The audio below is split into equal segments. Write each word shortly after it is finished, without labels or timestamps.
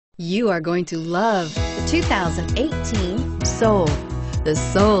You are going to love the 2018 Soul. The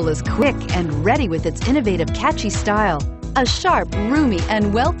Soul is quick and ready with its innovative, catchy style, a sharp, roomy,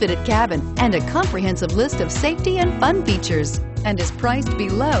 and well-fitted cabin, and a comprehensive list of safety and fun features, and is priced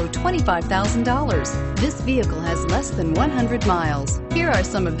below $25,000. This vehicle has less than 100 miles. Here are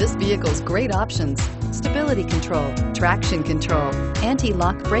some of this vehicle's great options: stability control, traction control,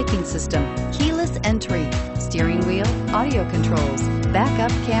 anti-lock braking system, keyless entry, steering wheel audio controls,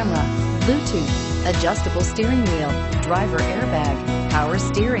 backup camera, Bluetooth, adjustable steering wheel, driver airbag, power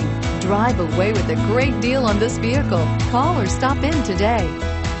steering. Drive away with a great deal on this vehicle. Call or stop in today.